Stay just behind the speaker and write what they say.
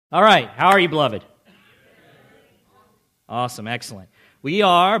All right, how are you, beloved? Awesome, excellent. We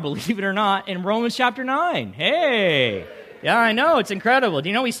are, believe it or not, in Romans chapter 9. Hey! Yeah, I know, it's incredible. Do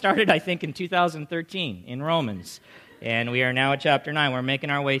you know we started, I think, in 2013 in Romans, and we are now at chapter 9. We're making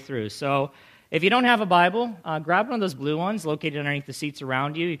our way through. So if you don't have a Bible, grab one of those blue ones located underneath the seats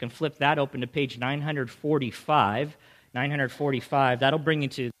around you. You can flip that open to page 945. 945. That'll bring you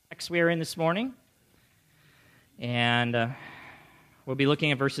to the text we are in this morning. And we'll be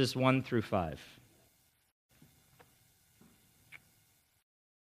looking at verses 1 through 5.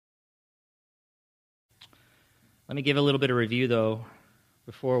 Let me give a little bit of review, though,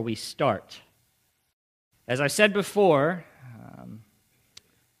 before we start. As I've said before,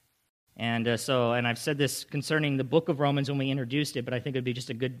 and I've said this concerning the book of Romans when we introduced it, but I think it would be just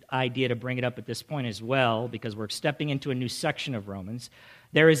a good idea to bring it up at this point as well, because we're stepping into a new section of Romans.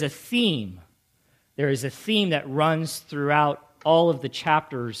 There is a theme. There is a theme that runs throughout all of the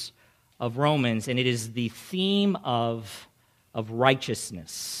chapters of Romans, and it is the theme of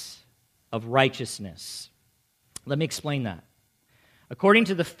righteousness. Of righteousness. Let me explain that. According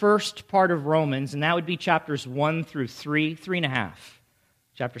to the first part of Romans, and that would be chapters 1 through 3, 3.5,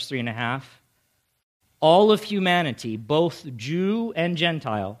 chapters 3.5, all of humanity, both Jew and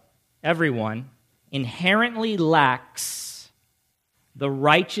Gentile, everyone, inherently lacks the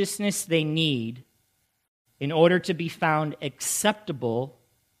righteousness they need in order to be found acceptable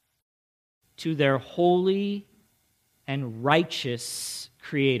to their holy and righteous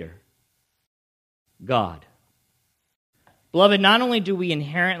Creator, God. Beloved, not only do we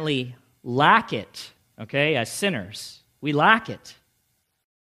inherently lack it, okay, as sinners, we lack it,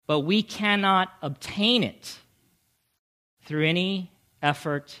 but we cannot obtain it through any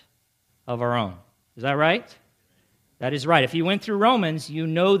effort of our own. Is that right? That is right. If you went through Romans, you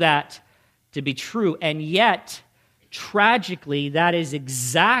know that to be true, and yet, tragically, that is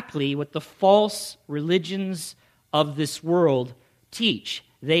exactly what the false religions of this world teach.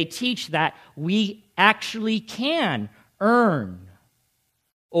 They teach that we actually can earn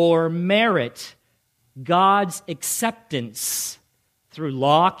or merit God's acceptance through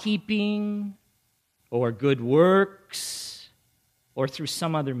law-keeping or good works or through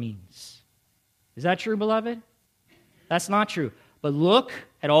some other means. Is that true, beloved? That's not true. But look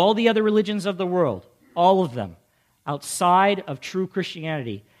at all the other religions of the world, all of them, outside of true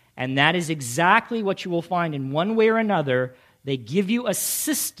Christianity, and that is exactly what you will find in one way or another. They give you a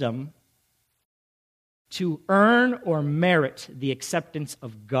system to earn or merit the acceptance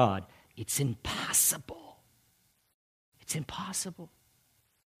of God. It's impossible. It's impossible.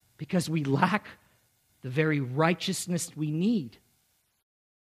 Because we lack the very righteousness we need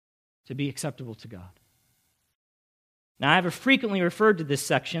to be acceptable to God. Now, I have frequently referred to this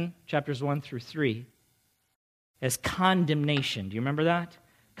section, chapters 1 through 3, as condemnation. Do you remember that?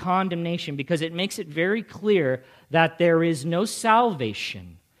 Condemnation, because it makes it very clear that there is no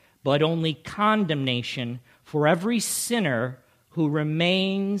salvation, but only condemnation for every sinner who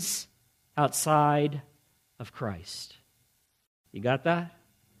remains outside of Christ. You got that?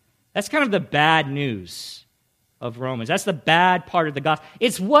 That's kind of the bad news of Romans. That's the bad part of the gospel.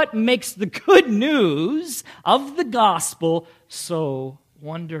 It's what makes the good news of the gospel so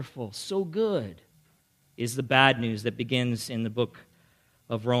wonderful, so good, is the bad news that begins in the book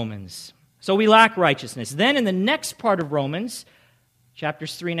of Romans. So we lack righteousness. Then in the next part of Romans,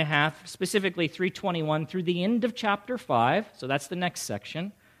 chapters 3.5, specifically 3:21 through the end of chapter 5, so that's the next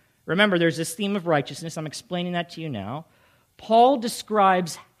section. Remember, there's this theme of righteousness. I'm explaining that to you now. Paul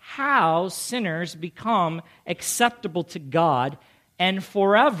describes how sinners become acceptable to God and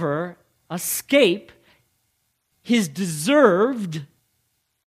forever escape his deserved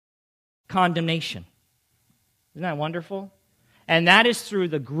condemnation. Isn't that wonderful? And that is through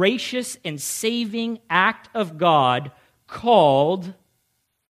the gracious and saving act of God called,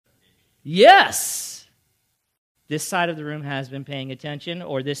 yes! This side of the room has been paying attention,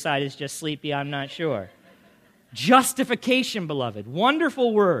 or this side is just sleepy, I'm not sure. Justification, beloved.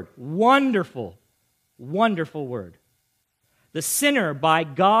 Wonderful word. Wonderful, wonderful word. The sinner, by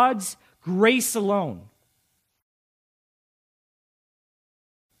God's grace alone,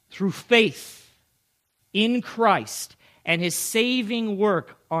 through faith in Christ and His saving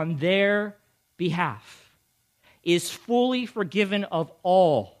work on their behalf, is fully forgiven of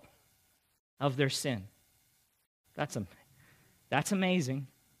all of their sin. That's amazing.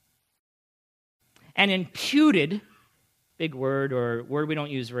 And imputed, big word or word we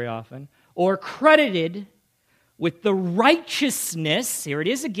don't use very often, or credited with the righteousness, here it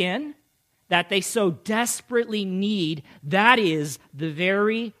is again, that they so desperately need. That is the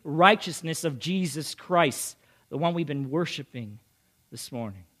very righteousness of Jesus Christ, the one we've been worshiping this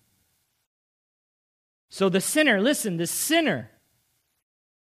morning. So the sinner, listen, the sinner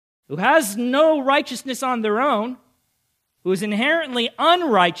who has no righteousness on their own, who is inherently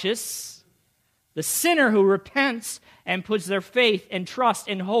unrighteous, the sinner who repents and puts their faith and trust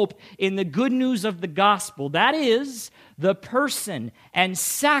and hope in the good news of the gospel, that is, the person and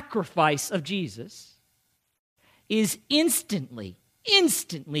sacrifice of Jesus, is instantly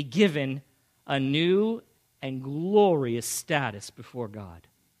given a new and glorious status before God.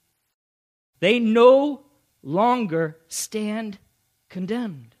 They no longer stand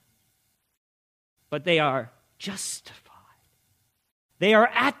condemned, but they are justified. They are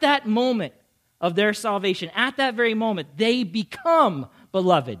at that moment of their salvation, at that very moment, they become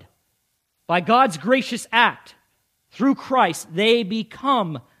beloved. By God's gracious act, through Christ, they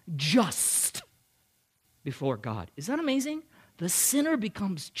become just before God. Is that amazing? The sinner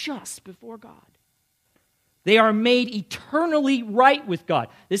becomes just before God. They are made eternally right with God.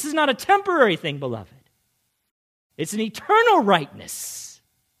 This is not a temporary thing, beloved. It's an eternal rightness.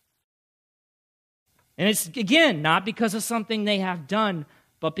 And it's, again, not because of something they have done,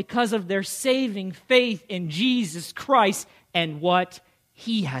 but because of their saving faith in Jesus Christ and what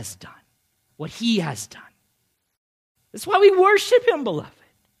He has done. What He has done. That's why we worship Him, beloved.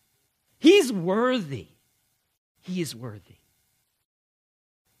 He's worthy. He is worthy.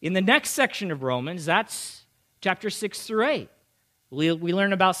 In the next section of Romans, that's chapter 6 through 8. We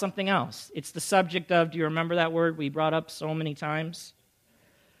learn about something else. It's the subject of, do you remember that word we brought up so many times?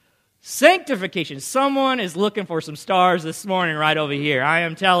 Sanctification. Someone is looking for some stars this morning right over here. I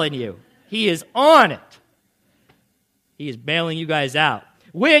am telling you. He is on it. He is bailing you guys out.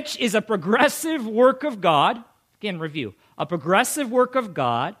 Which is a progressive work of God. Again, review. A progressive work of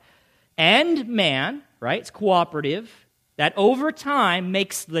God and man, right? It's cooperative. That over time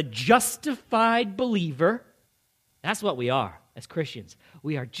makes the justified believer. That's what we are as Christians.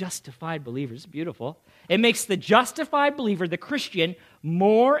 We are justified believers. Beautiful. It makes the justified believer, the Christian,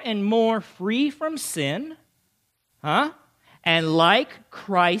 more and more free from sin, and like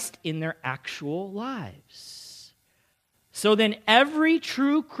Christ in their actual lives. So then every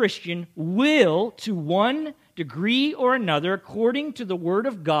true Christian will, to one degree or another, according to the Word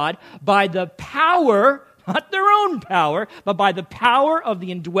of God, by the power, not their own power, but by the power of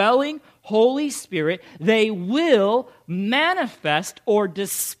the indwelling Holy Spirit, they will manifest or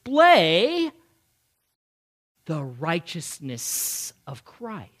display the righteousness of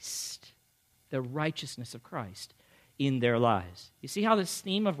Christ. The righteousness of Christ in their lives. You see how this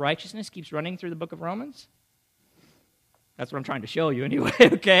theme of righteousness keeps running through the book of Romans? That's what I'm trying to show you anyway,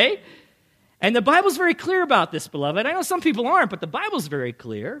 okay? And the Bible's very clear about this, beloved. I know some people aren't, but the Bible's very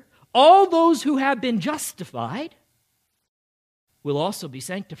clear. All those who have been justified will also be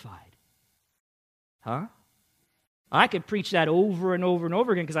sanctified. I could preach that over and over and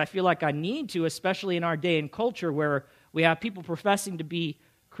over again because I feel like I need to, especially in our day and culture where we have people professing to be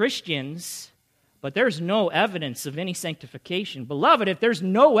Christians, but there's no evidence of any sanctification. Beloved, if there's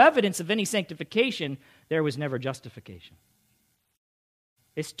no evidence of any sanctification, there was never justification.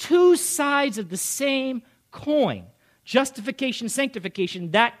 It's two sides of the same coin. Justification,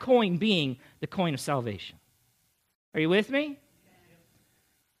 sanctification, that coin being the coin of salvation. Are you with me?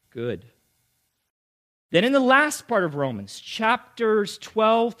 Good. Then in the last part of Romans, chapters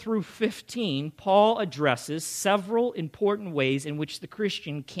 12 through 15, Paul addresses several important ways in which the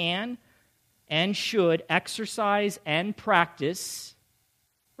Christian can and should exercise and practice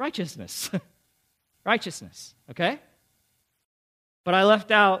righteousness. Righteousness, okay? But I left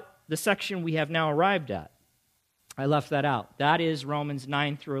out the section we have now arrived at. I left that out. That is Romans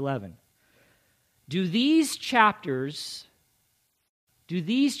 9 through 11. Do these chapters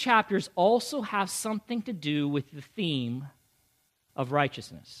also have something to do with the theme of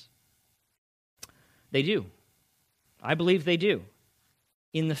righteousness? They do. I believe they do.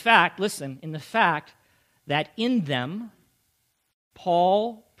 In the fact that in them,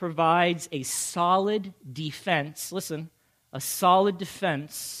 Paul provides a solid defense, a solid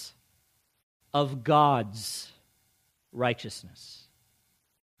defense of God's righteousness.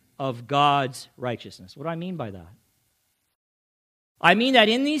 Of God's righteousness. What do I mean by that? I mean that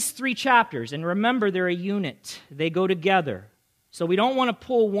in these 3 chapters, and remember they're a unit, they go together. So we don't want to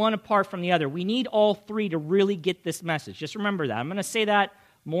pull one apart from the other. We need all 3 to really get this message. Just remember that. I'm going to say that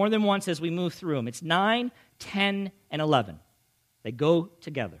more than once as we move through them. It's 9, 10, and 11. They go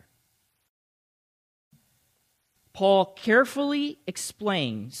together. Paul carefully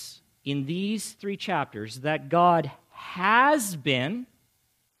explains in these 3 chapters that God has been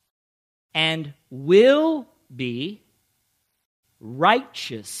and will be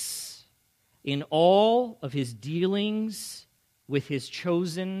righteous in all of his dealings with his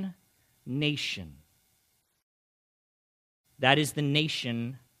chosen nation, That is the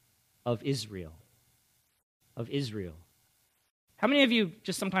nation of Israel. Of Israel. How many of you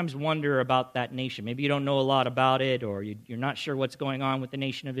just sometimes wonder about that nation? Maybe you don't know a lot about it, or you're not sure what's going on with the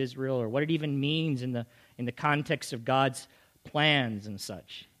nation of Israel, or what it even means in the context of God's plans and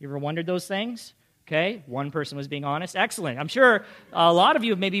such. You ever wondered those things? Okay, one person was being honest. Excellent. I'm sure a lot of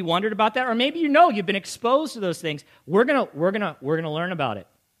you have maybe wondered about that, or maybe you've been exposed to those things. We're gonna learn about it.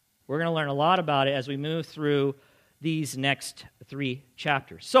 We're gonna learn a lot about it as we move through these next 3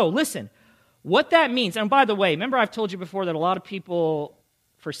 chapters. So listen, what that means, and by the way, remember I've told you before that a lot of people,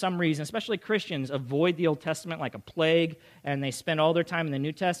 for some reason, especially Christians, avoid the Old Testament like a plague, and they spend all their time in the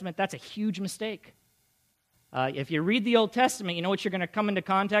New Testament. That's a huge mistake. If you read the Old Testament, you know what you're going to come into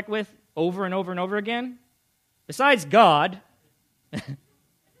contact with over and over and over again? Besides God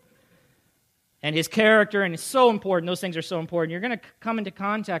and His character, and it's so important, those things are so important, you're going to come into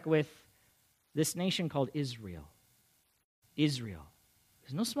contact with this nation called Israel. Israel.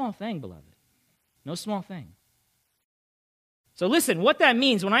 It's no small thing, beloved. No small thing. So listen, what that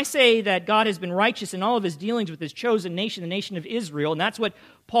means, when I say that God has been righteous in all of His dealings with His chosen nation, the nation of Israel, and that's what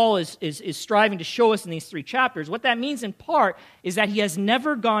Paul is striving to show us in these 3 chapters, what that means in part is that He has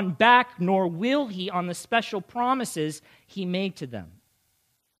never gone back, nor will He, on the special promises He made to them.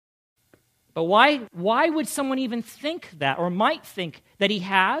 But why would someone even think that, or might think that He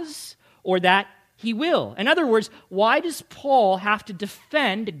has, or that He will? In other words, why does Paul have to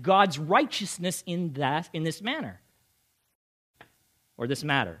defend God's righteousness in this manner? Or this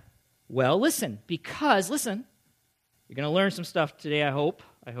matter? Well, listen, because, you're going to learn some stuff today, I hope.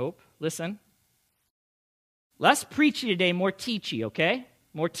 Listen. Less preachy today, more teachy, okay?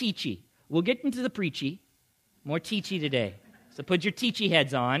 More teachy. We'll get into the preachy. More teachy today. So put your teachy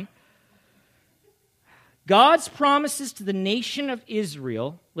heads on. God's promises to the nation of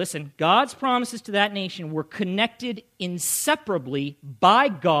Israel, listen, God's promises to that nation were connected inseparably by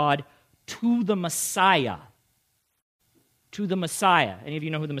God to the Messiah. To the Messiah. Any of you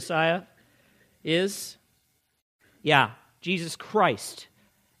know who the Messiah is? Yeah, Jesus Christ.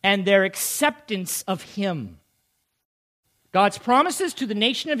 And their acceptance of Him. God's promises to the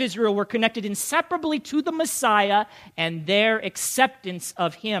nation of Israel were connected inseparably to the Messiah and their acceptance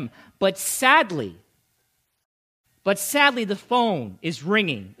of Him. But sadly, the phone is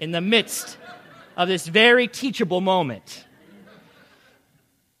ringing in the midst of this very teachable moment.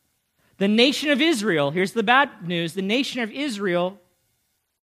 The nation of Israel, here's the bad news, the nation of Israel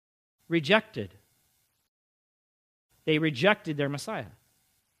rejected. They rejected their Messiah.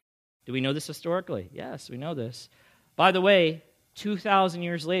 Do we know this historically? Yes, we know this. By the way, 2,000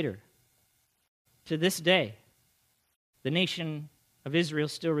 years later, to this day, the nation of Israel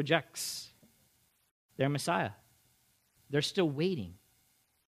still rejects their Messiah. They're still waiting.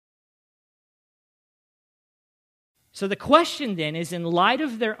 So the question then is, in light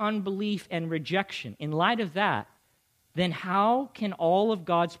of their unbelief and rejection, in light of that, then how can all of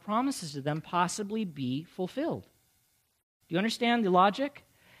God's promises to them possibly be fulfilled? Do you understand the logic?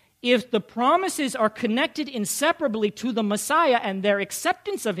 If the promises are connected inseparably to the Messiah and their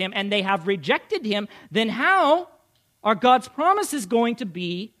acceptance of Him, and they have rejected Him, then how are God's promises going to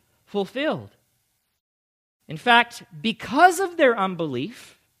be fulfilled? In fact, because of their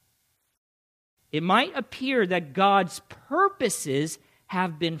unbelief, it might appear that God's purposes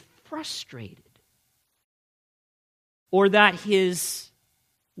have been frustrated, or that His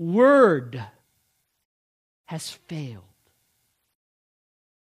word has failed,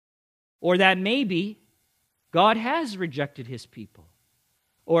 or that maybe God has rejected His people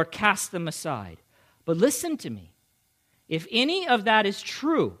or cast them aside. But listen to me. If any of that is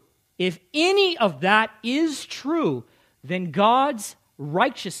true, then God's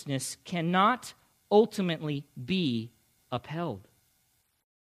righteousness cannot ultimately be upheld.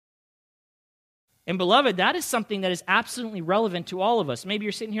 And beloved, that is something that is absolutely relevant to all of us. Maybe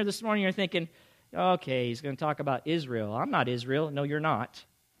you're sitting here this morning and you're thinking, okay, he's going to talk about Israel. I'm not Israel. No, you're not.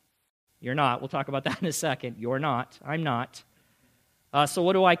 You're not. We'll talk about that in a second. You're not. I'm not. So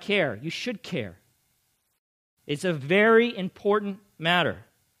what do I care? You should care. It's a very important matter.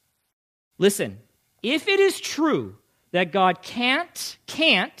 Listen, if it is true that God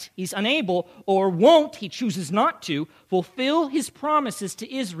can't, He's unable, or won't, He chooses not to, fulfill His promises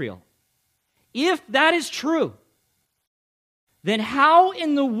to Israel, if that is true, then how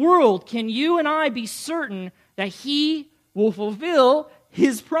in the world can you and I be certain that He will fulfill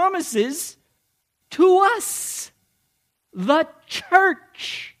His promises to us, the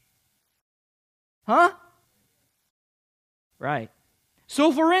church? Huh? Right.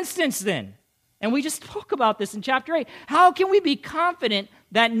 So for instance then, And we just spoke about this in chapter 8. How can we be confident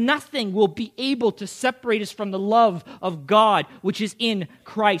that nothing will be able to separate us from the love of God, which is in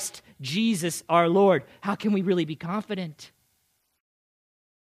Christ Jesus our Lord? How can we really be confident?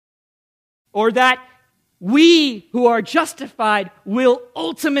 Or that we who are justified will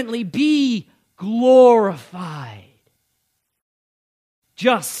ultimately be glorified,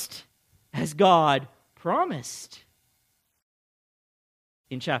 just as God promised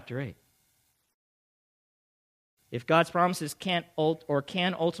in chapter 8. If God's promises can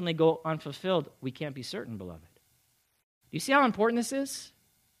ultimately go unfulfilled, we can't be certain, beloved. Do you see how important this is?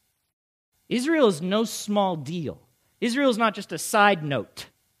 Israel is no small deal. Israel is not just a side note.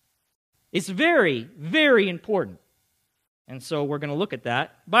 It's very, very important. And so we're going to look at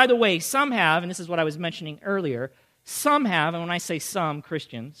that. By the way, some have, and this is what I was mentioning earlier, some have, and when I say some,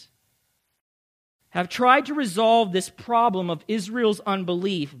 Christians, have tried to resolve this problem of Israel's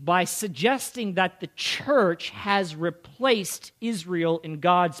unbelief by suggesting that the church has replaced Israel in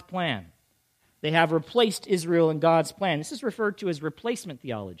God's plan. They have replaced Israel in God's plan. This is referred to as replacement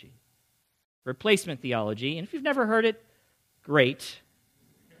theology. Replacement theology. And if you've never heard it, great.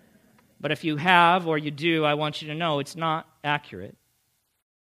 But if you have or you do, I want you to know it's not accurate.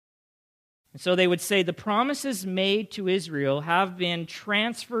 And so they would say the promises made to Israel have been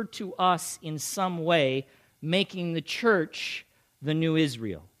transferred to us in some way, making the church the new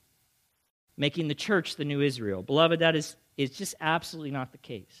Israel. Making the church the new Israel. Beloved, that is just absolutely not the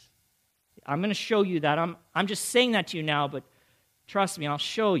case. I'm going to show you that. I'm just saying that to you now, but trust me, I'll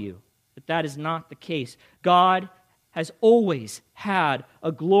show you that that is not the case. God has always had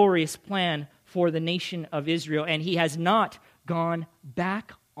a glorious plan for the nation of Israel, and He has not gone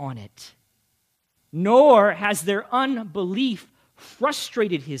back on it. Nor has their unbelief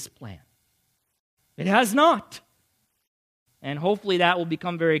frustrated His plan. It has not. And hopefully that will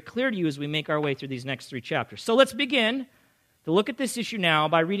become very clear to you as we make our way through these next 3 chapters. So let's begin to look at this issue now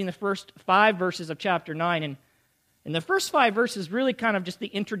by reading the first 5 verses of chapter 9. And the first 5 verses really kind of just the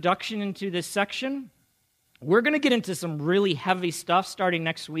introduction into this section. We're going to get into some really heavy stuff starting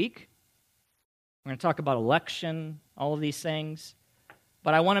next week. We're going to talk about election, all of these things.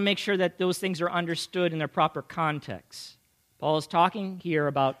 But I want to make sure that those things are understood in their proper context. Paul is talking here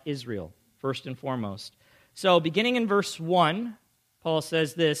about Israel, first and foremost. So beginning in verse 1, Paul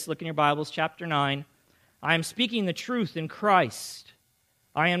says this, look in your Bibles, chapter 9, I am speaking the truth in Christ.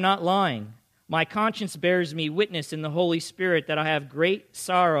 I am not lying. My conscience bears me witness in the Holy Spirit that I have great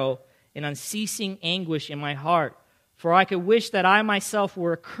sorrow and unceasing anguish in my heart. For I could wish that I myself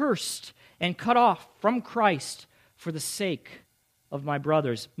were accursed and cut off from Christ for the sake of my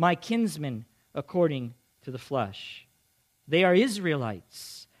brothers, my kinsmen according to the flesh. They are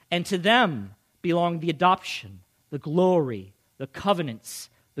Israelites, and to them belong the adoption, the glory, the covenants,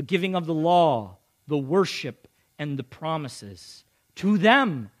 the giving of the law, the worship, and the promises. To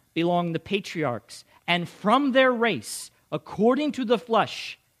them belong the patriarchs, and from their race, according to the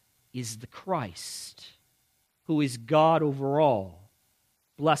flesh, is the Christ, who is God over all,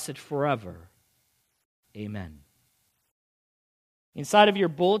 blessed forever. Amen. Inside of your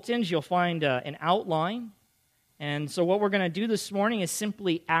bulletins, you'll find an outline. And so what we're going to do this morning is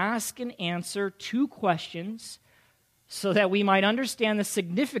simply ask and answer 2 questions so that we might understand the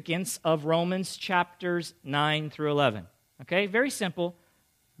significance of Romans chapters 9 through 11. Okay? Very simple,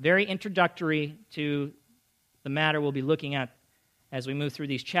 very introductory to the matter we'll be looking at as we move through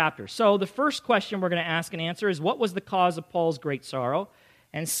these chapters. So the first question we're going to ask and answer is, what was the cause of Paul's great sorrow?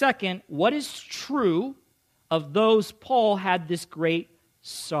 And second, what is true of those Paul had this great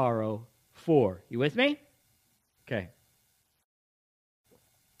sorrow for? You with me? Okay.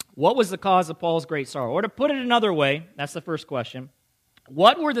 What was the cause of Paul's great sorrow? Or to put it another way, that's the first question.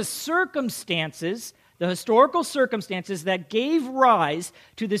 What were the circumstances, the historical circumstances that gave rise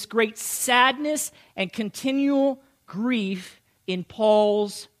to this great sadness and continual grief in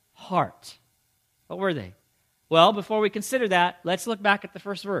Paul's heart? What were they? Well, before we consider that, let's look back at the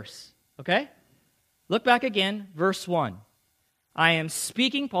first verse, okay? Look back again, verse 1. I am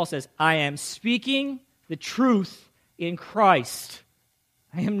speaking, Paul says, I am speaking the truth in Christ.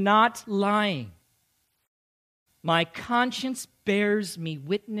 I am not lying. My conscience bears me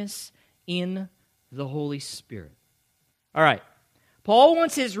witness in the Holy Spirit. All right. Paul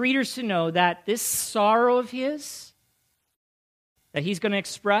wants his readers to know that this sorrow of his that he's going to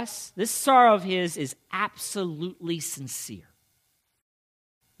express, this sorrow of his is absolutely sincere.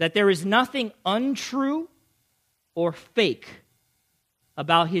 That there is nothing untrue or fake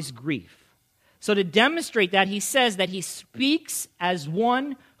about his grief. So to demonstrate that, he says that he speaks as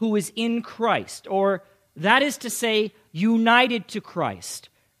one who is in Christ, or that is to say, united to Christ.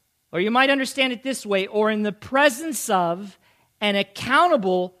 Or you might understand it this way, or in the presence of and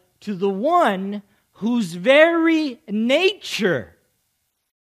accountable to the one whose very nature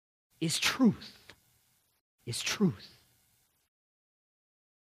is truth. Is truth.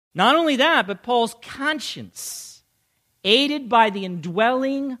 Not only that, but Paul's conscience, aided by the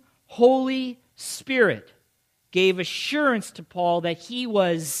indwelling Holy Spirit, gave assurance to Paul that he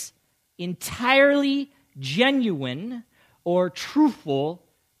was entirely genuine or truthful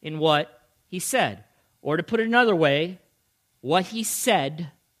in what he said. Or to put it another way, what he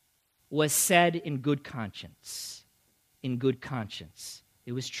said was said in good conscience. In good conscience.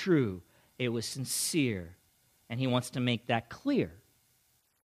 It was true. It was sincere. And he wants to make that clear.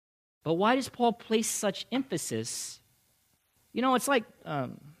 But why does Paul place such emphasis? You know, it's like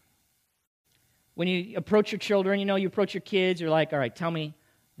when you approach your children, you approach your kids, you're like, all right, tell me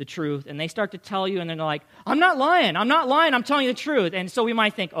the truth. And they start to tell you, and then they're like, I'm not lying, I'm telling you the truth. And so we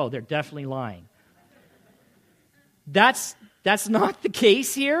might think, oh, they're definitely lying. That's not the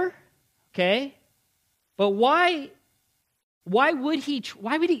case here, okay? But why would he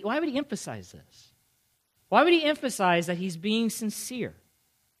emphasize this? Why would he emphasize that he's being sincere?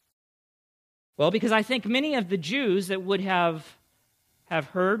 Well, because I think many of the Jews that would have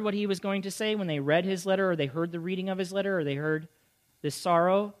heard what he was going to say when they read his letter, or they heard the reading of his letter, or they heard this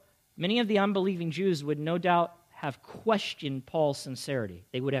sorrow, many of the unbelieving Jews would no doubt have questioned Paul's sincerity.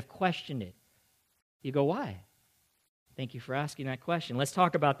 They would have questioned it. You go, why? Thank you for asking that question. Let's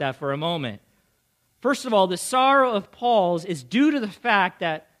talk about that for a moment. First of all, the sorrow of Paul's is due to the fact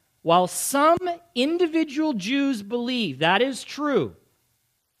that while some individual Jews believe that is true,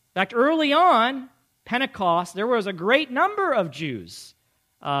 in fact, early on, Pentecost, there was a great number of Jews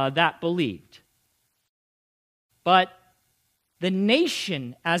that believed. But the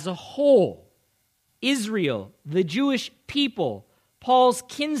nation as a whole, Israel, the Jewish people, Paul's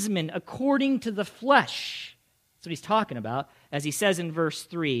kinsmen according to the flesh, that's what he's talking about, as he says in verse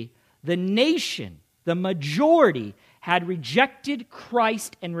 3, the nation, the majority, had rejected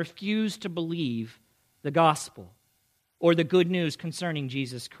Christ and refused to believe the gospel, or the good news concerning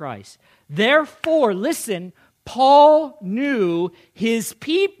Jesus Christ. Therefore, listen, Paul knew his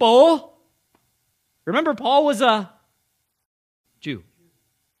people. Remember, Paul was a Jew.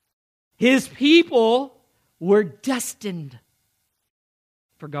 His people were destined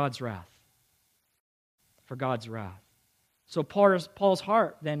for God's wrath. For God's wrath. So Paul's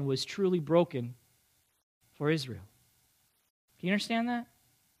heart then was truly broken for Israel. Can you understand that?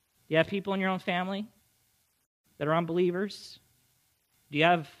 Do you have people in your own family that are unbelievers? Do you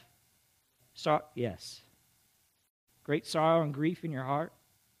have sorrow? Yes. Great sorrow and grief in your heart?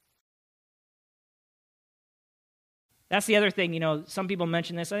 That's the other thing, some people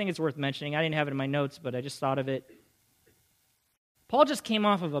mention this. I think it's worth mentioning. I didn't have it in my notes, but I just thought of it. Paul just came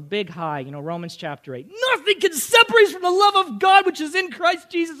off of a big high, Romans chapter 8. Nothing can separate us from the love of God which is in Christ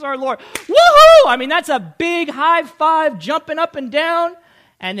Jesus our Lord. Woohoo! That's a big high five, jumping up and down.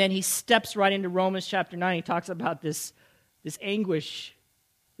 And then he steps right into Romans chapter 9. He talks about this anguish,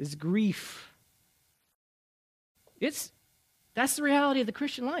 this grief. That's the reality of the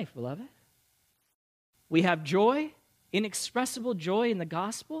Christian life, beloved. We have joy, inexpressible joy in the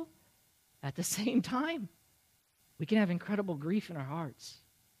gospel. At the same time, we can have incredible grief in our hearts,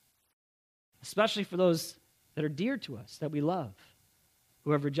 especially for those that are dear to us, that we love,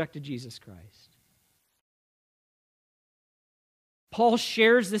 who have rejected Jesus Christ. Paul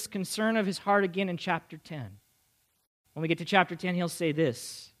shares this concern of his heart again in chapter 10. When we get to chapter 10, he'll say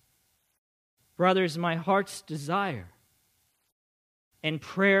this, brothers, my heart's desire and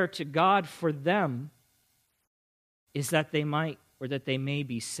prayer to God for them is that they might, or that they may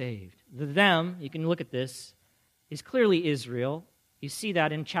be saved. The them, you can look at this, is clearly Israel. You see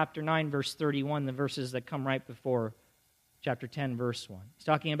that in chapter 9, verse 31, the verses that come right before chapter 10, verse 1. He's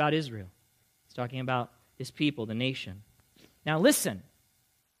talking about Israel. He's talking about his people, the nation. Now listen,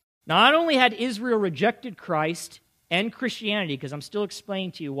 not only had Israel rejected Christ and Christianity, because I'm still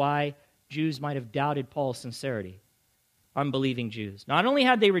explaining to you why Jews might have doubted Paul's sincerity, unbelieving Jews. Not only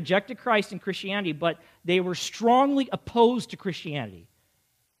had they rejected Christ and Christianity, but they were strongly opposed to Christianity.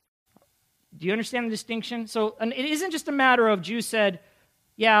 Do you understand the distinction? So it isn't just a matter of Jews said,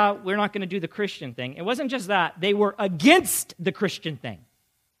 yeah, we're not going to do the Christian thing. It wasn't just that. They were against the Christian thing.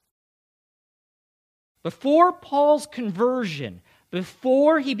 Before Paul's conversion,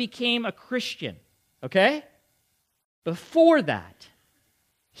 before he became a Christian, okay? Before that,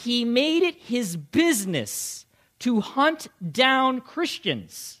 he made it his business to hunt down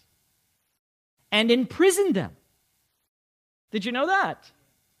Christians and imprison them. Did you know that?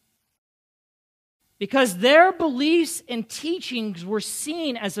 because their beliefs and teachings were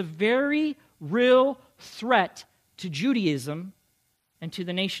seen as a very real threat to Judaism and to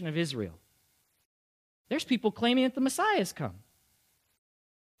the nation of Israel. There's people claiming that the Messiah has come.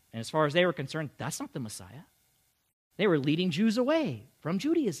 And as far as they were concerned, that's not the Messiah. They were leading Jews away from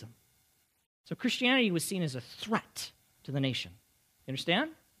Judaism. So Christianity was seen as a threat to the nation. You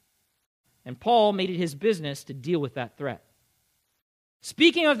understand? And Paul made it his business to deal with that threat.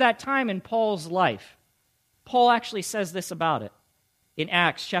 Speaking of that time in Paul's life, Paul actually says this about it in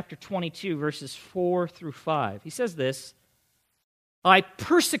Acts chapter 22, verses 4 through 5. He says this, I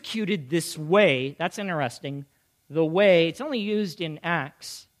persecuted this way. That's interesting. The way, it's only used in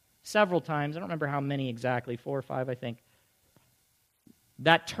Acts several times. I don't remember how many exactly, 4 or 5, I think.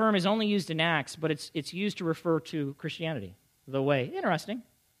 That term is only used in Acts, but it's used to refer to Christianity. The way. Interesting.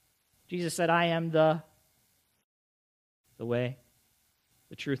 Jesus said, I am the way,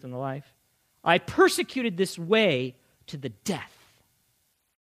 the truth, and the life. I persecuted this way to the death,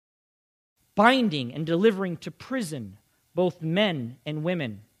 binding and delivering to prison both men and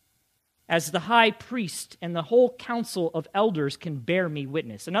women, as the high priest and the whole council of elders can bear me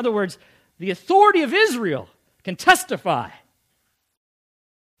witness. In other words, the authority of Israel can testify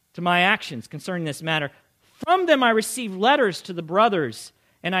to my actions concerning this matter. From them I received letters to the brothers,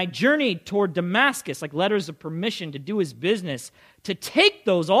 and I journeyed toward Damascus, like letters of permission to do his business, to take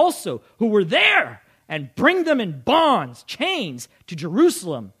those also who were there and bring them in bonds, chains, to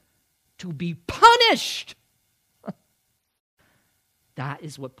Jerusalem to be punished. That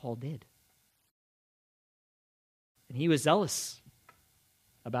is what Paul did. And he was zealous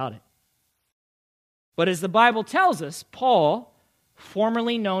about it. But as the Bible tells us, Paul,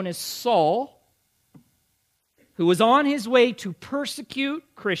 formerly known as Saul, who was on his way to persecute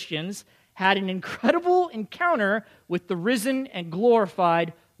Christians, had an incredible encounter with the risen and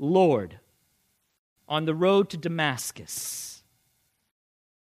glorified Lord on the road to Damascus.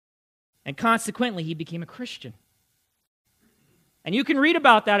 And consequently, he became a Christian. And you can read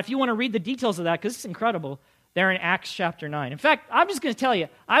about that if you want to read the details of that, because it's incredible. There in Acts chapter 9. In fact, I'm just going to tell you,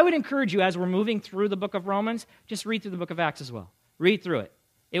 I would encourage you as we're moving through the book of Romans, just read through the book of Acts as well. Read through it.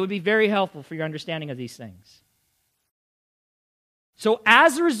 It would be very helpful for your understanding of these things. So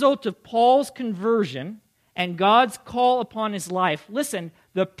as a result of Paul's conversion and God's call upon his life, listen,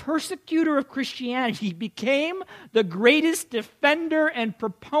 the persecutor of Christianity became the greatest defender and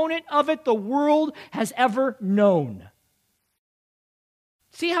proponent of it the world has ever known.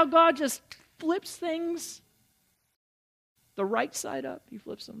 See how God just flips things the right side up? He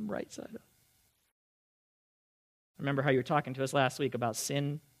flips them right side up. Remember how you were talking to us last week about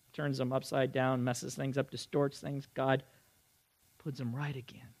sin, turns them upside down, messes things up, distorts things. God puts them right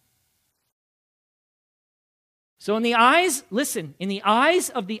again. So in the eyes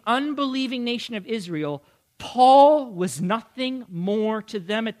of the unbelieving nation of Israel, Paul was nothing more to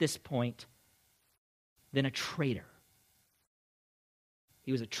them at this point than a traitor.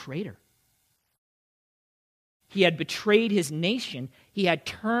 He was a traitor. He had betrayed his nation. He had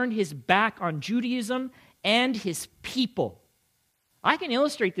turned his back on Judaism and his people. I can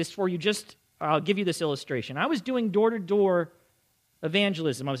illustrate this for you. I'll give you this illustration. I was doing door-to-door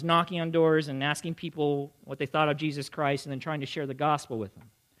evangelism. I was knocking on doors and asking people what they thought of Jesus Christ and then trying to share the gospel with them.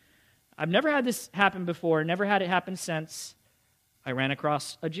 I've never had this happen before, never had it happen since. I ran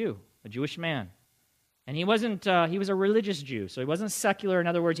across a Jew, a Jewish man. And he was a religious Jew, so he wasn't secular. In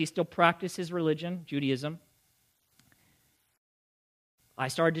other words, he still practiced his religion, Judaism. I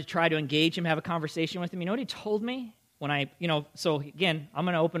started to try to engage him, have a conversation with him. You know what he told me? So again, I'm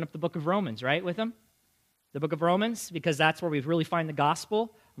going to open up the book of Romans, right, with him? The book of Romans, because that's where we really find the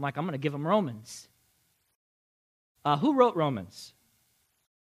gospel. I'm going to give him Romans. Who wrote Romans?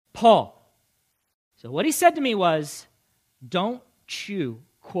 Paul. So what he said to me was, don't you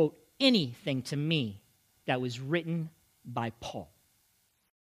quote anything to me that was written by Paul.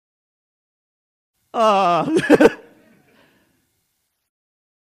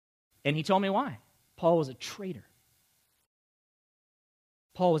 And he told me why. Paul was a traitor.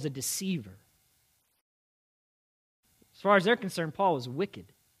 Paul was a deceiver. As far as they're concerned, Paul was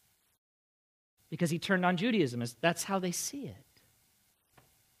wicked because he turned on Judaism. That's how they see it.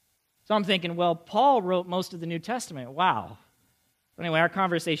 So I'm thinking, well, Paul wrote most of the New Testament. Wow. Anyway, our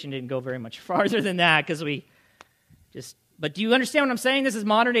conversation didn't go very much farther than that because but do you understand what I'm saying? This is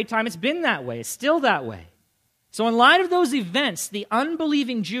modern day time. It's been that way. It's still that way. So in light of those events, the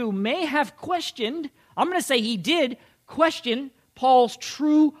unbelieving Jew may have questioned, I'm going to say he did question Paul's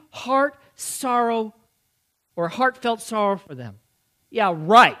true heart sorrow or heartfelt sorrow for them. Yeah,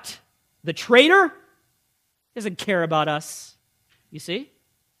 right. The traitor doesn't care about us. You see?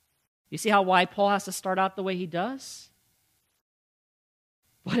 You see why Paul has to start out the way he does?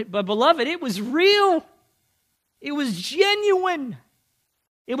 But beloved, it was real. It was genuine.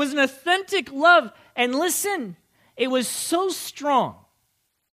 It was an authentic love. And listen, it was so strong,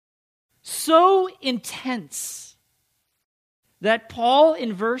 so intense, that Paul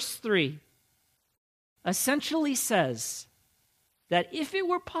in verse 3 essentially says that if it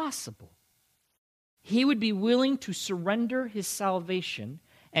were possible, he would be willing to surrender his salvation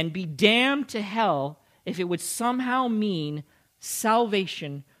and be damned to hell if it would somehow mean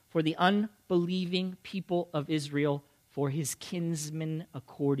salvation for the unbelieving people of Israel, for his kinsmen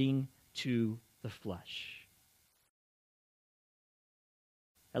according to the flesh.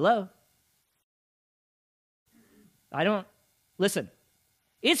 Hello? Listen,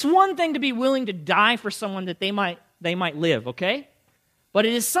 it's one thing to be willing to die for someone that they might live, okay? But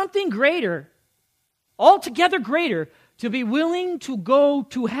it is something greater, altogether greater, to be willing to go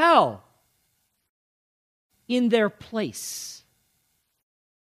to hell in their place.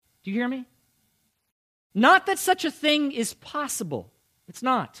 Do you hear me? Not that such a thing is possible. It's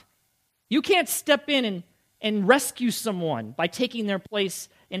not. You can't step in and rescue someone by taking their place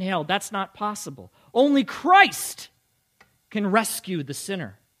in hell. That's not possible. Only Christ can rescue the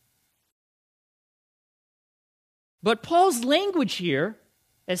sinner. But Paul's language here,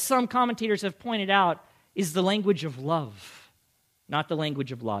 as some commentators have pointed out, is the language of love, not the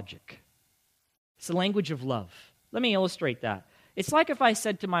language of logic. It's the language of love. Let me illustrate that. It's like if I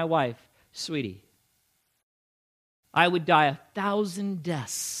said to my wife, sweetie, I would die 1,000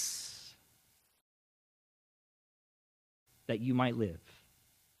 deaths that you might live.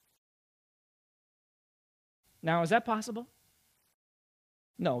 Now, is that possible?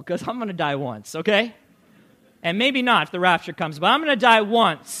 No, because I'm going to die once, okay? And maybe not if the rapture comes, but I'm going to die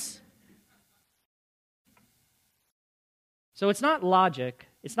once. So it's not logic,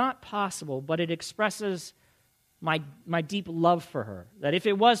 it's not possible, but it expresses my deep love for her. That if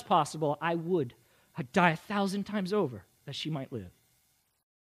it was possible, I'd die 1,000 times over that she might live.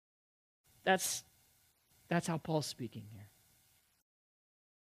 That's how Paul's speaking here.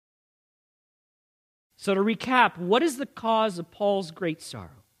 So to recap, what is the cause of Paul's great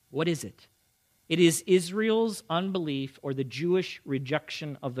sorrow? What is it? It is Israel's unbelief or the Jewish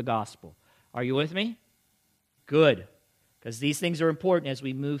rejection of the gospel. Are you with me? Good. Because these things are important as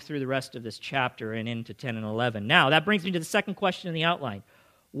we move through the rest of this chapter and into 10 and 11. Now, that brings me to the second question in the outline.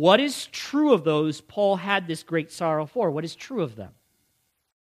 What is true of those Paul had this great sorrow for? What is true of them?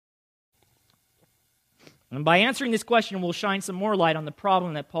 And by answering this question, we'll shine some more light on the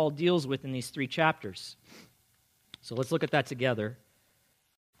problem that Paul deals with in these 3 chapters. So let's look at that together.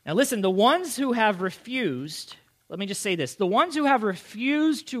 Now listen, the ones who have refused, let me just say this, the ones who have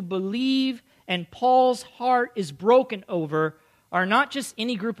refused to believe and Paul's heart is broken over are not just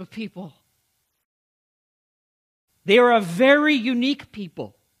any group of people. They are a very unique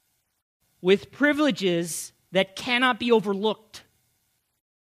people with privileges that cannot be overlooked,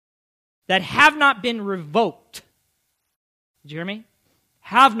 that have not been revoked. Did you hear me?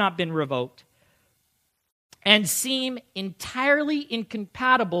 Have not been revoked, and seem entirely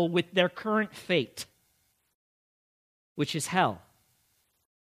incompatible with their current fate, which is hell.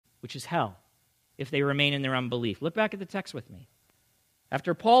 Which is hell, if they remain in their unbelief. Look back at the text with me.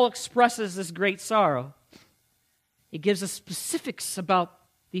 After Paul expresses this great sorrow, he gives us specifics about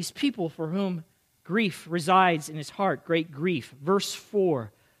these people for whom grief resides in his heart, great grief. Verse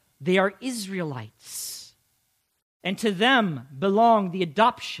 4, they are Israelites, and to them belong the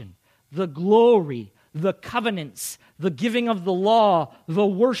adoption, the glory, the covenants, the giving of the law, the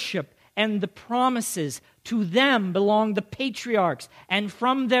worship, and the promises. To them belong the patriarchs, and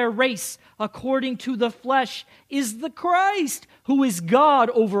from their race, according to the flesh, is the Christ, who is God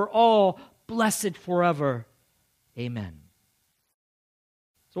over all, blessed forever. Amen.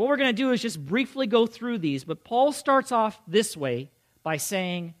 So what we're going to do is just briefly go through these, but Paul starts off this way by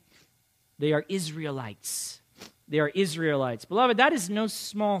saying they are Israelites. They are Israelites. Beloved, that is no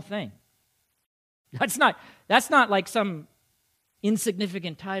small thing. That's not like some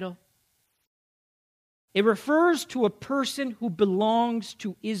insignificant title. It refers to a person who belongs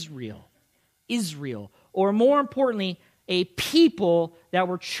to Israel. Israel, or more importantly, a people that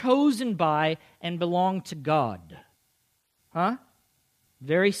were chosen by and belong to God. Huh?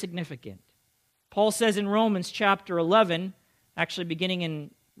 Very significant. Paul says in Romans chapter 11, actually beginning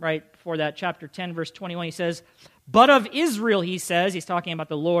in right before that, chapter 10, verse 21, he says, but of Israel, he says, he's talking about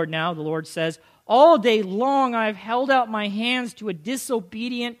the Lord now, the Lord says, all day long I've held out my hands to a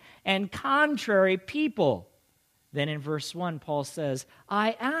disobedient and contrary people. Then in verse 1, Paul says,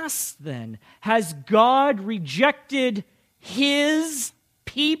 I ask then, has God rejected his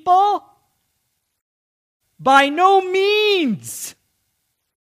people? By no means.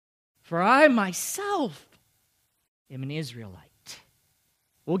 For I myself am an Israelite.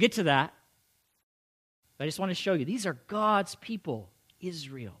 We'll get to that. But I just want to show you, these are God's people,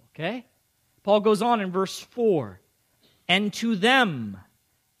 Israel, okay? Paul goes on in verse 4. And to them,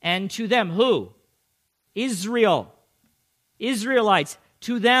 who? Israel. Israelites.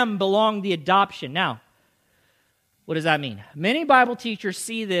 To them belong the adoption. Now, what does that mean? Many Bible teachers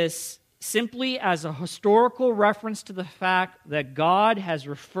see this simply as a historical reference to the fact that God has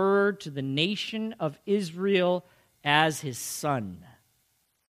referred to the nation of Israel as his son.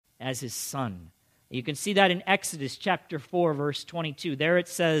 As his son. You can see that in Exodus chapter 4, verse 22. There it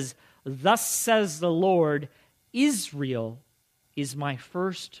says, "Thus says the Lord, Israel is my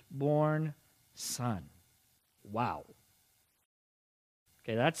firstborn son." Wow.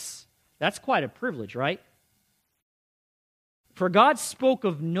 Okay, that's quite a privilege, right? For God spoke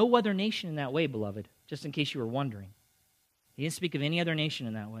of no other nation in that way, beloved, just in case you were wondering. He didn't speak of any other nation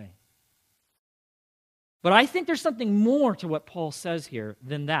in that way. But I think there's something more to what Paul says here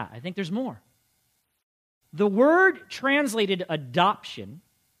than that. I think there's more. The word translated adoption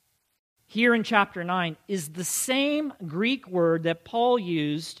here in chapter 9 is the same Greek word that Paul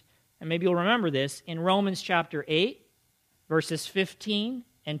used, and maybe you'll remember this, in Romans chapter 8, verses 15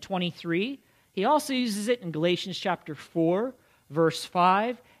 and 23. He also uses it in Galatians chapter 4, verse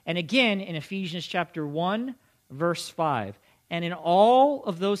 5, and again in Ephesians chapter 1, verse 5. And in all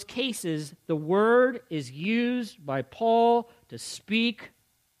of those cases, the word is used by Paul to speak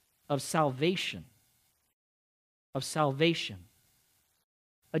of salvation. Of salvation.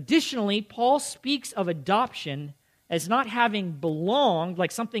 Additionally, Paul speaks of adoption as not having belonged,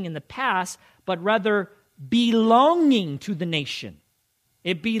 like something in the past, but rather belonging to the nation.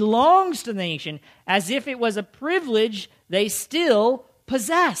 It belongs to the nation as if it was a privilege they still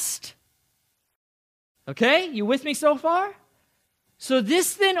possessed. Okay? You with me so far? So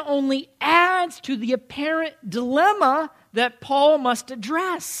this then only adds to the apparent dilemma that Paul must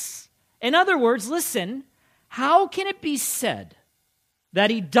address. In other words, listen, how can it be said that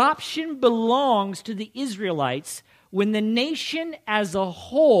adoption belongs to the Israelites when the nation as a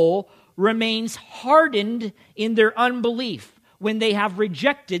whole remains hardened in their unbelief, when they have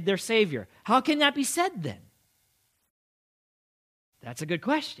rejected their Savior? How can that be said then? That's a good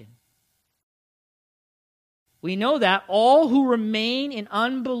question. We know that all who remain in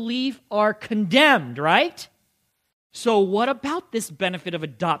unbelief are condemned, right? So what about this benefit of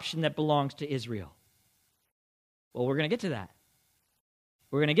adoption that belongs to Israel? Well, we're going to get to that.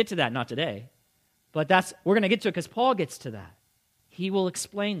 We're going to get to that, not today. But we're going to get to it because Paul gets to that. He will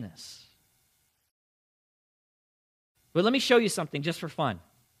explain this. But let me show you something just for fun.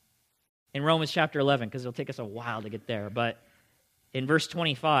 In Romans chapter 11, because it'll take us a while to get there. But in verse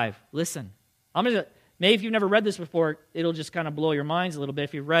 25, listen. Maybe if you've never read this before, it'll just kind of blow your minds a little bit.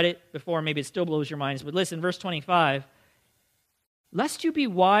 If you've read it before, maybe it still blows your minds. But listen, verse 25. Lest you be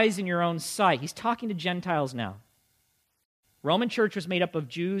wise in your own sight. He's talking to Gentiles now. Roman church was made up of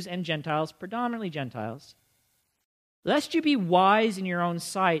Jews and Gentiles, predominantly Gentiles. Lest you be wise in your own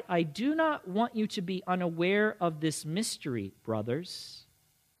sight, I do not want you to be unaware of this mystery, brothers.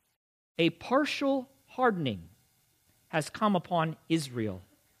 A partial hardening has come upon Israel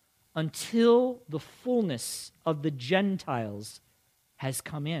until the fullness of the Gentiles has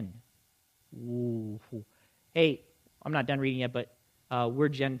come in. Ooh. Hey, I'm not done reading yet, but we're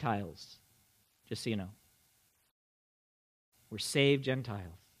Gentiles, just so you know. We're saved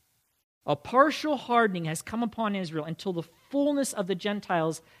Gentiles. A partial hardening has come upon Israel until the fullness of the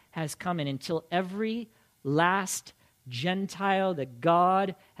Gentiles has come in, until every last Gentile that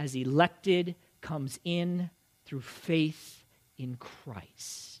God has elected comes in through faith in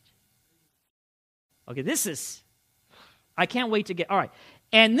Christ. Okay, I can't wait to all right.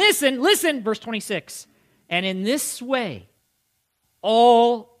 And listen, verse 26. And in this way,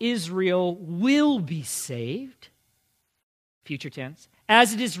 all Israel will be saved. Future tense.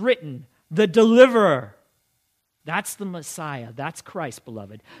 As it is written, the deliverer. That's the Messiah. That's Christ,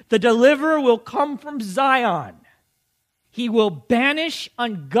 beloved. The deliverer will come from Zion. He will banish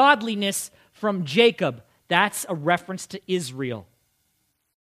ungodliness from Jacob. That's a reference to Israel.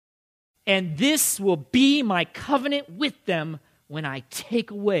 And this will be my covenant with them when I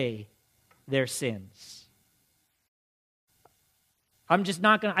take away their sins. I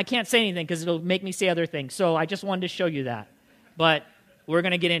can't say anything because it'll make me say other things. So I just wanted to show you that. But we're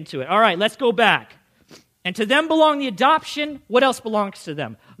going to get into it. All right, let's go back. And to them belong the adoption. What else belongs to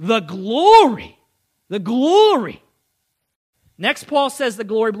them? The glory. The glory. Next, Paul says the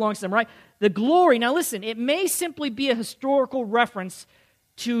glory belongs to them, right? The glory. Now listen, it may simply be a historical reference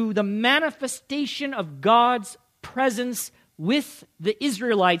to the manifestation of God's presence with the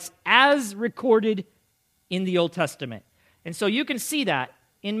Israelites as recorded in the Old Testament. And so you can see that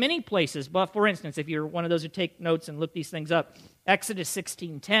in many places. But for instance, if you're one of those who take notes and look these things up, Exodus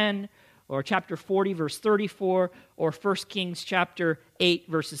 16:10, or chapter 40, verse 34, or 1 Kings chapter 8,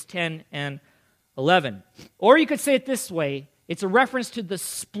 verses 10 and 11. Or you could say it this way, it's a reference to the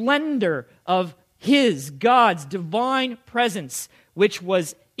splendor of God's divine presence, which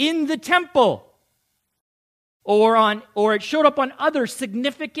was in the temple, or it showed up on other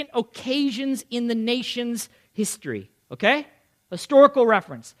significant occasions in the nation's history. Okay? Historical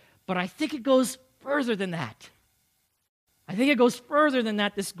reference. But I think it goes further than that.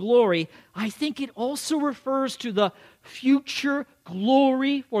 This glory. I think it also refers to the future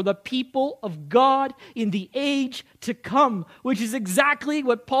glory for the people of God in the age to come, which is exactly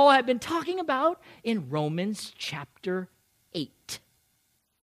what Paul had been talking about in Romans chapter 8,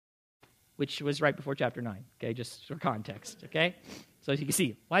 which was right before chapter 9, okay, just for context, okay? So as you can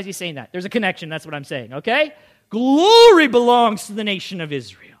see, why is he saying that? There's a connection, that's what I'm saying, okay? Glory belongs to the nation of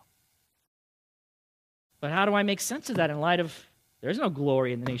Israel. But how do I make sense of that in light of there's no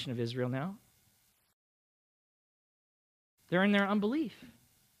glory in the nation of Israel now? They're in their unbelief.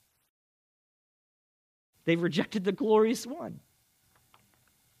 They've rejected the glorious one.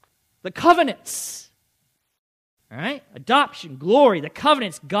 The covenants. All right? Adoption, glory, the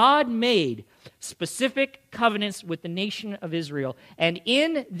covenants. God made specific covenants with the nation of Israel. And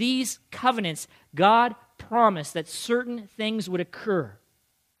in these covenants, God promised that certain things would occur.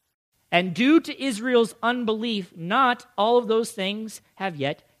 And due to Israel's unbelief, not all of those things have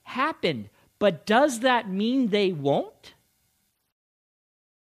yet happened. But does that mean they won't?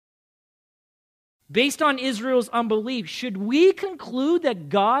 Based on Israel's unbelief, should we conclude that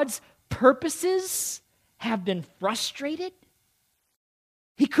God's purposes have been frustrated?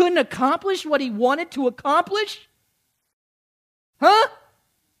 He couldn't accomplish what he wanted to accomplish? Huh?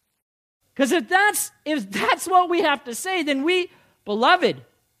 Because if that's what we have to say, then beloved,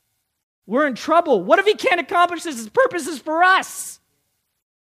 we're in trouble. What if he can't accomplish his purposes for us?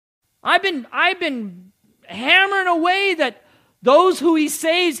 I've been hammering away that those who he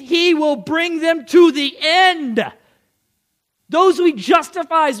saves, he will bring them to the end. Those who he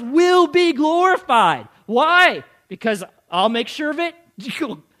justifies will be glorified. Why? Because I'll make sure of it?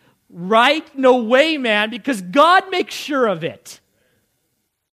 Right? No way, man, because God makes sure of it.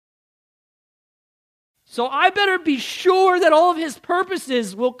 So I better be sure that all of his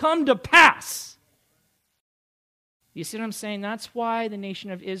purposes will come to pass. You see what I'm saying? That's why the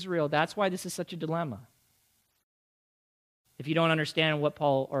nation of Israel, that's why this is such a dilemma. If you don't understand what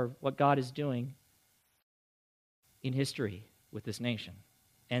Paul or what God is doing in history with this nation.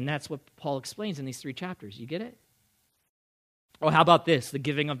 And that's what Paul explains in these 3 chapters. You get it? Oh, how about this? The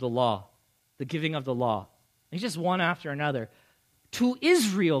giving of the law. The giving of the law. It's just one after another. To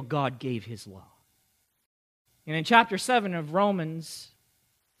Israel, God gave his law. And in chapter 7 of Romans,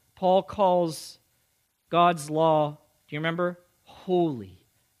 Paul calls God's law, do you remember? Holy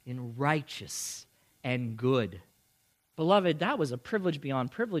and righteous and good. Beloved, that was a privilege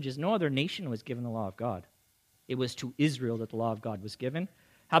beyond privileges. No other nation was given the law of God. It was to Israel that the law of God was given.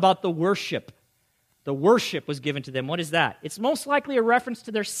 How about the worship? The worship was given to them. What is that? It's most likely a reference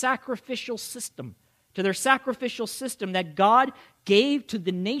to their sacrificial system. To their sacrificial system that God gave to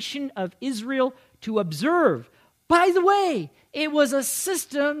the nation of Israel to observe. By the way, it was a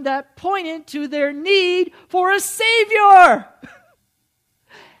system that pointed to their need for a Savior.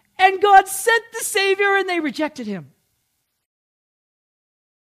 And God sent the Savior and they rejected him.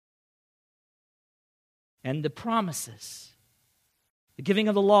 And the promises, the giving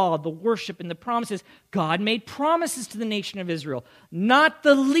of the law, the worship, and the promises, God made promises to the nation of Israel, not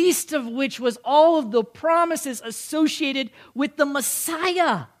the least of which was all of the promises associated with the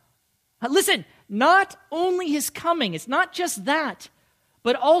Messiah. Listen, not only his coming, it's not just that,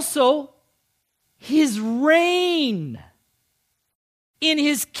 but also his reign in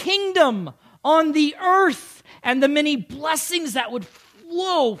his kingdom on the earth and the many blessings that would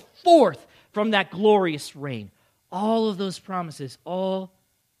flow forth from that glorious reign. All of those promises, all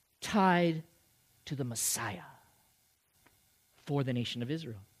tied to the Messiah for the nation of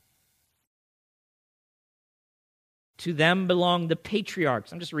Israel. To them belong the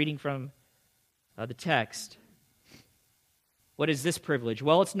patriarchs. I'm just reading from the text. What is this privilege?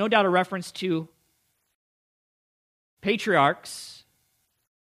 Well, it's no doubt a reference to patriarchs,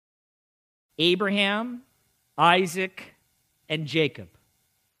 Abraham, Isaac, and Jacob,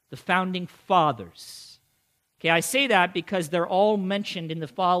 the founding fathers. Okay, I say that because they're all mentioned in the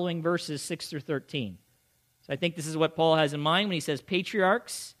following verses 6 through 13. So I think this is what Paul has in mind when he says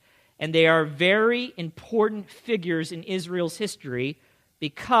patriarchs, and they are very important figures in Israel's history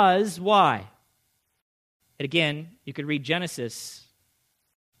because, why? And again, you could read Genesis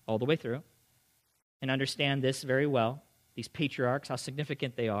all the way through and understand this very well, these patriarchs, how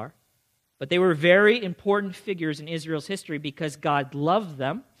significant they are. But they were very important figures in Israel's history because God loved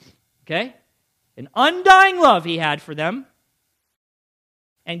them, okay? An undying love he had for them,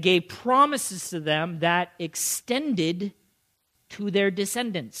 and gave promises to them that extended to their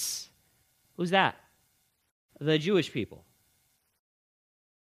descendants. Who's that? The Jewish people.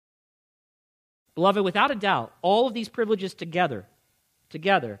 Beloved, without a doubt, all of these privileges together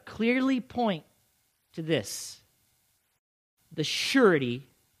clearly point to this: the surety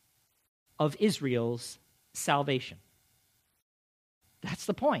of Israel's salvation. That's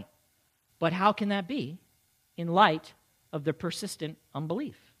the point. But how can that be in light of the persistent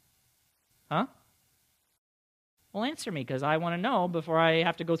unbelief? Huh? Well, answer me, because I want to know before I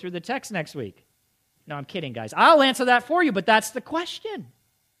have to go through the text next week. No, I'm kidding, guys. I'll answer that for you, but that's the question.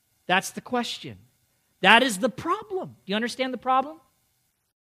 That's the question. That is the problem. Do you understand the problem?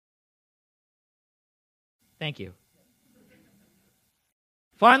 Thank you.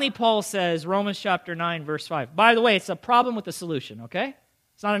 Finally, Paul says, Romans chapter 9, verse 5. By the way, it's a problem with a solution, okay?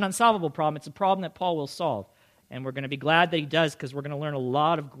 It's not an unsolvable problem. It's a problem that Paul will solve. And we're going to be glad that he does, because we're going to learn a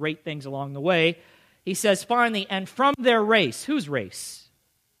lot of great things along the way. He says, finally, and from their race. Whose race?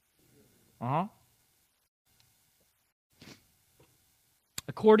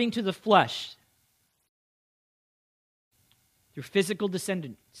 According to the flesh, through physical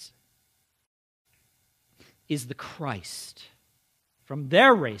descendants, is the Christ. From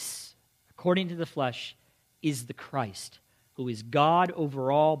their race, according to the flesh, is the Christ, who is God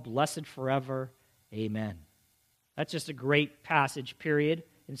over all, blessed forever. Amen. That's just a great passage, period,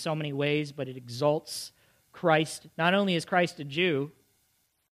 in so many ways, but it exalts Christ. Not only is Christ a Jew,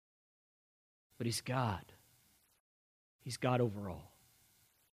 but he's God. He's God over all.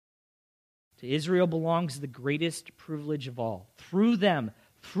 To Israel belongs the greatest privilege of all. Through them,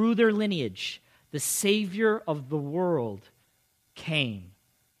 through their lineage, the Savior of the world came.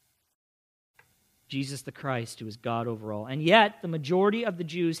 Jesus the Christ, who is God over all. And yet, the majority of the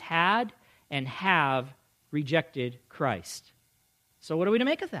Jews had and have rejected Christ. So what are we to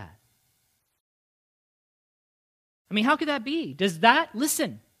make of that? I mean, how could that be? Does that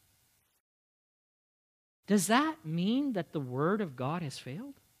mean that the Word of God has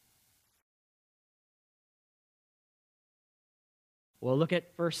failed? Well, look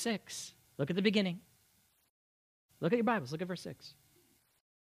at verse 6. Look at the beginning. Look at your Bibles. Look at verse 6.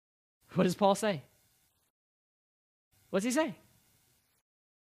 What does Paul say? What's he say?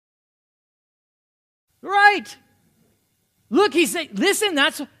 Right. Look, he's saying, listen,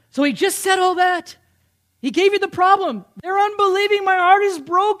 so he just said all that. He gave you the problem. They're unbelieving. My heart is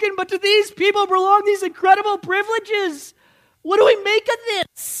broken, but to these people belong these incredible privileges. What do we make of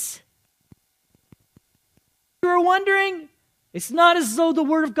this? You are wondering? It's not as though the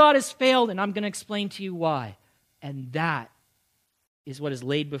Word of God has failed, and I'm going to explain to you why. And that is what is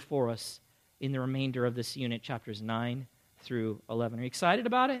laid before us in the remainder of this unit, chapters 9 through 11. Are you excited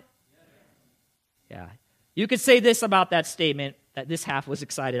about it? Yeah. You could say this about that statement, that this half was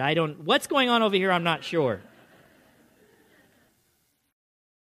excited. What's going on over here, I'm not sure.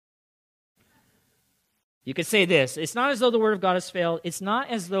 You could say this: it's not as though the Word of God has failed. It's not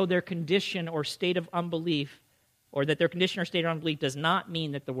as though their condition or state of unbelief, or that their condition or state of unbelief does not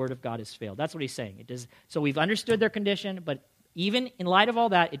mean that the Word of God has failed. That's what he's saying. It does. So we've understood their condition, but even in light of all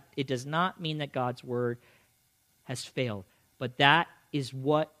that, it does not mean that God's Word has failed. But that is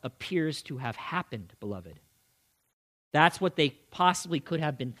what appears to have happened, beloved. That's what they possibly could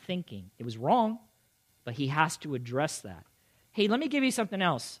have been thinking. It was wrong, but he has to address that. Hey, let me give you something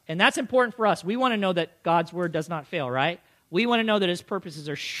else, and that's important for us. We want to know that God's Word does not fail, right? We want to know that his purposes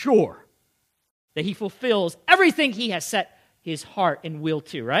are sure, that he fulfills everything he has set his heart and will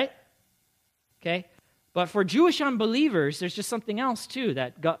to, right? Okay? But for Jewish unbelievers, there's just something else too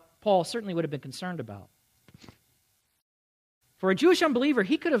that Paul certainly would have been concerned about. For a Jewish unbeliever,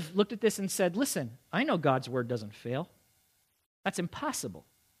 he could have looked at this and said, listen, I know God's Word doesn't fail. That's impossible.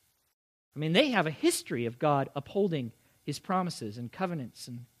 I mean, they have a history of God upholding his promises and covenants,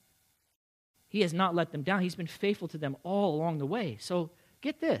 and he has not let them down. He's been faithful to them all along the way. So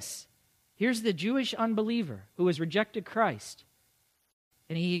get this. Here's the Jewish unbeliever who has rejected Christ,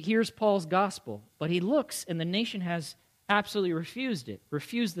 and he hears Paul's gospel, but he looks, and the nation has absolutely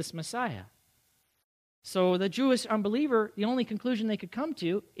refused this Messiah. So the Jewish unbeliever, the only conclusion they could come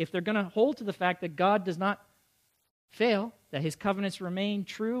to, if they're going to hold to the fact that God does not fail, that his covenants remain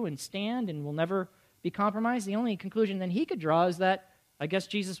true and stand and will never be compromised, the only conclusion then he could draw is that I guess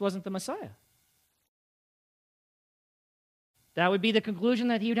Jesus wasn't the Messiah. That would be the conclusion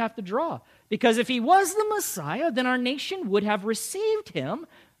that he would have to draw. Because if he was the Messiah, then our nation would have received him.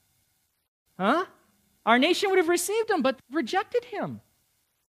 Our nation would have received him, but rejected him.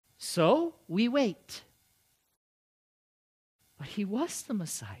 So we wait. But he was the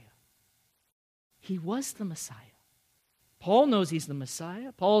Messiah. He was the Messiah. Paul knows he's the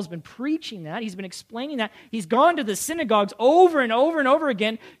Messiah. Paul's been preaching that. He's been explaining that. He's gone to the synagogues over and over and over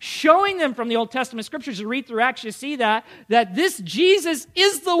again, showing them from the Old Testament scriptures to read through Acts to see that this Jesus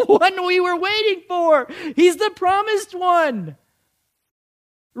is the one we were waiting for. He's the promised one.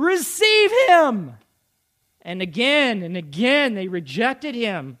 Receive him. And again, they rejected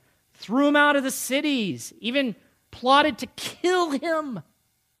him, threw him out of the cities, even plotted to kill him.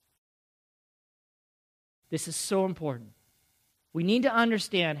 This is so important. We need to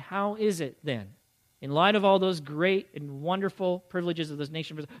understand, how is it then, in light of all those great and wonderful privileges of this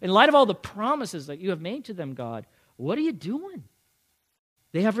nation, in light of all the promises that you have made to them, God, what are you doing?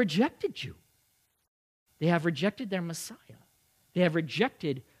 They have rejected you. They have rejected their Messiah. They have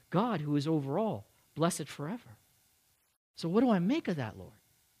rejected God, who is over all, blessed forever. So what do I make of that, Lord?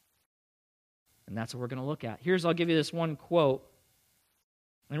 And that's what we're going to look at. I'll give you this one quote.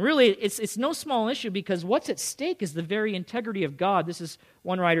 And really, it's no small issue, because what's at stake is the very integrity of God. This is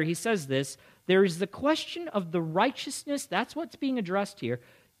one writer, he says this: there is the question of the righteousness, that's what's being addressed here,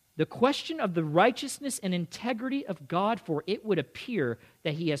 the question of the righteousness and integrity of God, for it would appear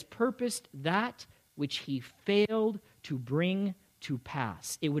that he has purposed that which he failed to bring to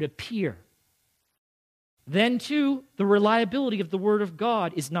pass. It would appear. Then, too, the reliability of the Word of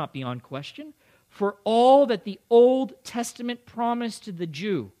God is not beyond question. For all that the Old Testament promised to the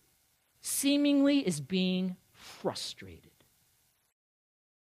Jew seemingly is being frustrated.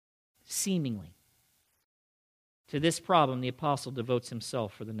 Seemingly. To this problem, the apostle devotes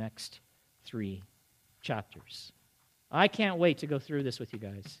himself for the next 3 chapters. I can't wait to go through this with you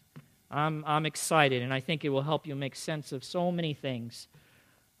guys. I'm excited, and I think it will help you make sense of so many things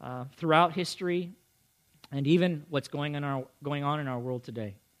throughout history and even what's going on in our world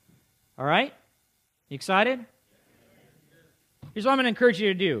today. All right? You excited? Here's what I'm going to encourage you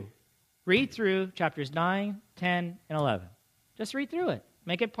to do. Read through chapters 9, 10, and 11. Just read through it.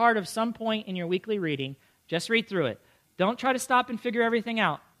 Make it part of some point in your weekly reading. Just read through it. Don't try to stop and figure everything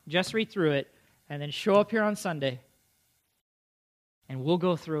out. Just read through it, and then show up here on Sunday, and we'll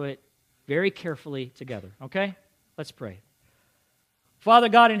go through it very carefully together. Okay? Let's pray. Father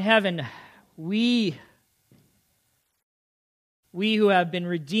God in heaven, we who have been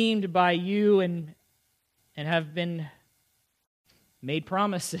redeemed by you and have been made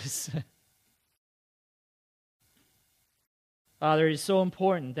promises. Father, it is so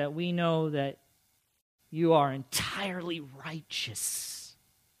important that we know that you are entirely righteous.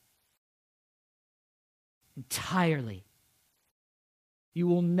 Entirely. You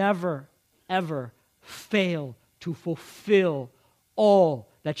will never, ever fail to fulfill all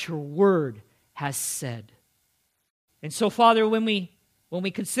that your word has said. And so, Father, when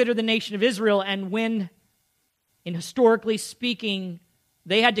we consider the nation of Israel, and when, in historically speaking,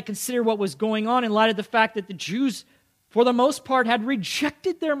 they had to consider what was going on in light of the fact that the Jews, for the most part, had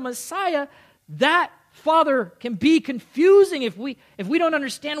rejected their Messiah, that, Father, can be confusing if we don't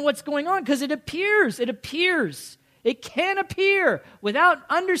understand what's going on, because it can appear without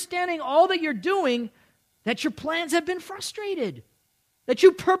understanding all that you're doing, that your plans have been frustrated, that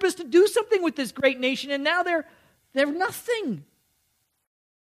you purpose to do something with this great nation, and now they're nothing.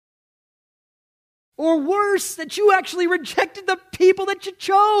 Or worse, that you actually rejected the people that you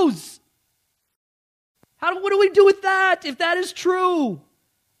chose. What do we do with that if that is true?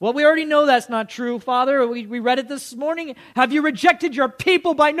 Well, we already know that's not true, Father. We read it this morning. Have you rejected your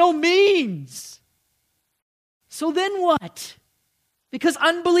people? By no means. So then what? Because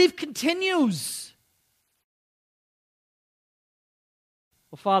unbelief continues.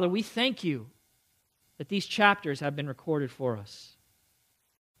 Well, Father, we thank you that these chapters have been recorded for us,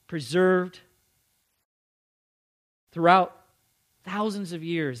 preserved throughout thousands of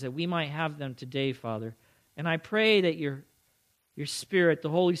years, that we might have them today, Father. And I pray that your Spirit, the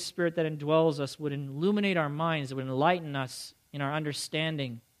Holy Spirit that indwells us, would illuminate our minds, that would enlighten us in our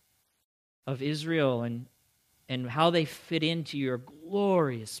understanding of Israel and how they fit into your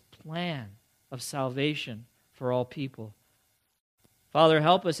glorious plan of salvation for all people. Father,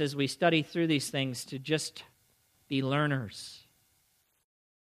 help us as we study through these things to just be learners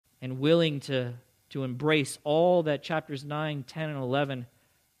and willing to embrace all that chapters 9, 10, and 11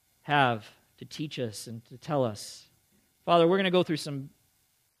 have to teach us and to tell us. Father, we're going to go through some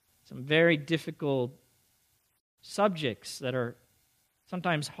some very difficult subjects that are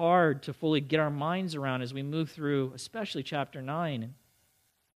sometimes hard to fully get our minds around as we move through, especially chapter 9.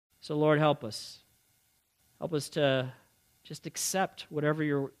 So, Lord, help us. Help us to just accept whatever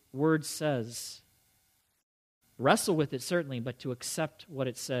your word says. Wrestle with it, certainly, but to accept what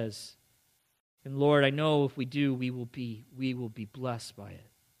it says. And Lord, I know if we do, we will be blessed by it.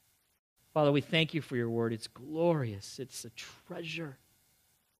 Father, we thank you for your word. It's glorious. It's a treasure.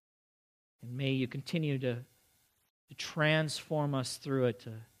 And may you continue to transform us through it,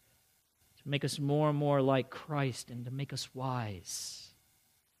 to make us more and more like Christ and to make us wise.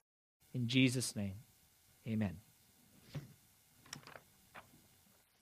 In Jesus' name, amen.